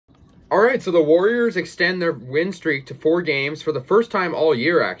All right, so the Warriors extend their win streak to 4 games for the first time all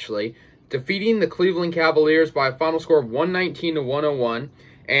year, actually, defeating the Cleveland Cavaliers by a final score of 119 to 101.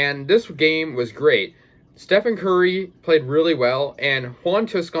 And this game was great. Stephen Curry played really well, and Juan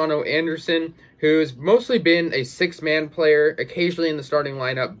Toscano-Anderson, who's mostly been a 6-man player, occasionally in the starting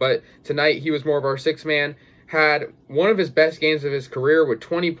lineup, but tonight he was more of our 6-man, had one of his best games of his career with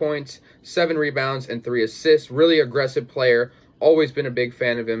 20 points, 7 rebounds, and 3 assists. Really aggressive player. Always been a big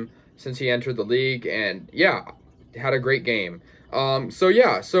fan of him since he entered the league, and yeah, had a great game. So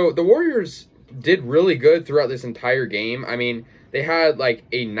the Warriors did really good throughout this entire game. I mean, they had like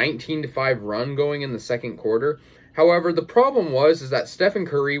a 19-5 run going in the second quarter. However, the problem is that Stephen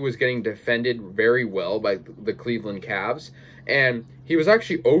Curry was getting defended very well by the Cleveland Cavs, and he was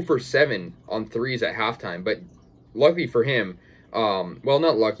actually 0 for 7 on threes at halftime. But lucky for him, well,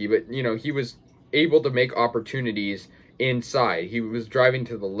 not lucky, but you know, he was able to make opportunities inside. He was driving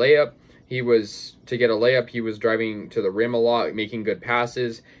to the layup. He was driving to the rim a lot, making good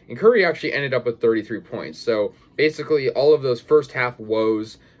passes. And Curry actually ended up with 33 points. So basically all of those first half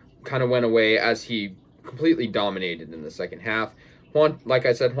woes kind of went away as he completely dominated in the second half. Like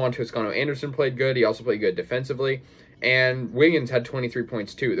I said, Juan Toscano-Anderson played good. He also played good defensively. And Wiggins had 23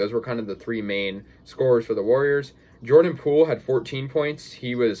 points too. Those were kind of the 3 main scorers for the Warriors. Jordan Poole had 14 points.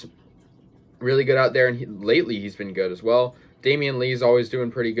 He was really good out there, and lately he's been good as well. Damian Lee's always doing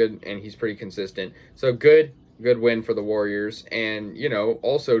pretty good, and he's pretty consistent. So good win for the Warriors. And, you know,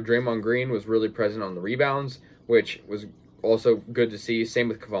 also Draymond Green was really present on the rebounds, which was also good to see. Same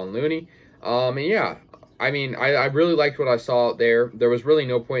with Kevon Looney. And yeah, I mean, I really liked what I saw out there. There was really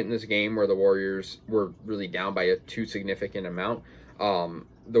no point in this game where the Warriors were really down by a too significant amount.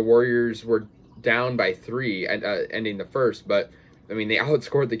 The Warriors were down by 3 ending the first, but I mean, they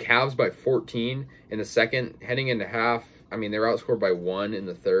outscored the Cavs by 14 in the second. Heading into half, I mean, they were outscored by 1 in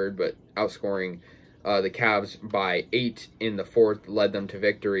the third, but outscoring the Cavs by 8 in the fourth led them to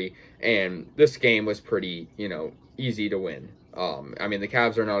victory. And this game was pretty, you know, easy to win. I mean, the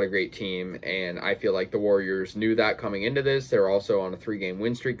Cavs are not a great team, and I feel like the Warriors knew that coming into this. They were also on a 3-game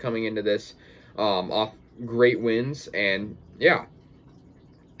win streak coming into this, off great wins, and yeah.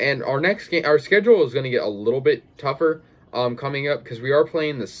 And our next game, our schedule is going to get a little bit tougher coming up, because we are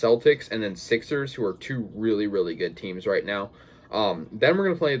playing the Celtics and then Sixers, who are 2 really, really good teams right now. Then we're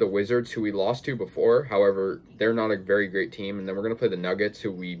going to play the Wizards, who we lost to before. However, they're not a very great team. And then we're going to play the Nuggets, who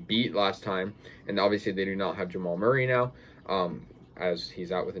we beat last time. And obviously, they do not have Jamal Murray now, as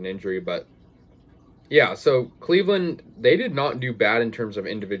he's out with an injury. But yeah, so Cleveland, they did not do bad in terms of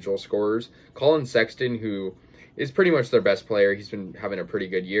individual scorers. Colin Sexton, who is pretty much their best player, he's been having a pretty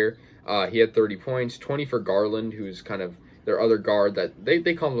good year. He had 30 points, 20 for Garland, who's kind of their other guard that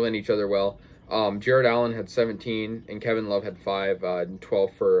they complement each other well. Jared Allen had 17, and Kevin Love had 5, and 12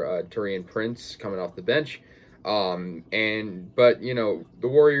 for Taurean Prince coming off the bench. But, you know, the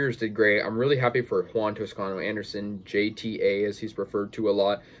Warriors did great. I'm really happy for Juan Toscano-Anderson, JTA, as he's referred to a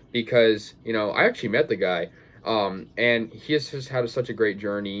lot, because, you know, I actually met the guy. And he has just had such a great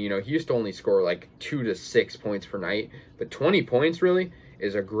journey. You know, he used to only score like 2 to 6 points per night, but 20 points really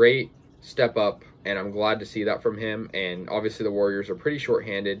is a great step up, and I'm glad to see that from him. And obviously the Warriors are pretty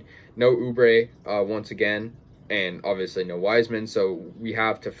short-handed. No Oubre once again, and obviously no Wiseman, so we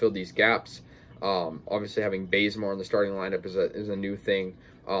have to fill these gaps. Obviously having Bazemore in the starting lineup is a new thing,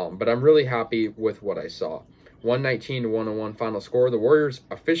 but I'm really happy with what I saw. 119 to 101 final score. The Warriors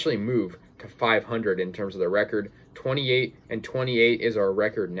officially move to 500 in terms of their record. 28-28 is our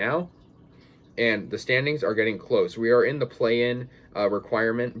record now, and the standings are getting close. We are in the play-in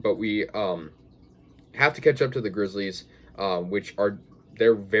requirement, but we have to catch up to the Grizzlies, which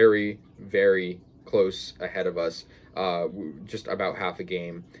they're very, very close ahead of us, just about half a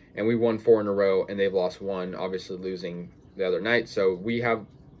game. And we won 4 in a row, and they've lost 1, obviously losing the other night. So we have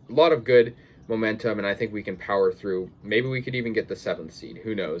a lot of good momentum, and I think we can power through. Maybe we could even get the 7th seed.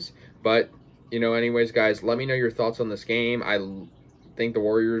 Who knows? But, you know, anyways, guys, let me know your thoughts on this game. I think the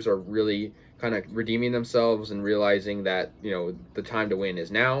Warriors are really kind of redeeming themselves and realizing that, you know, the time to win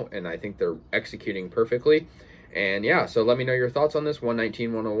is now, and I think they're executing perfectly. And yeah, so let me know your thoughts on this.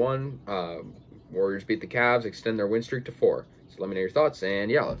 119-101. Warriors beat the Cavs, extend their win streak to 4. So let me know your thoughts, and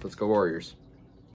yeah, let's go Warriors.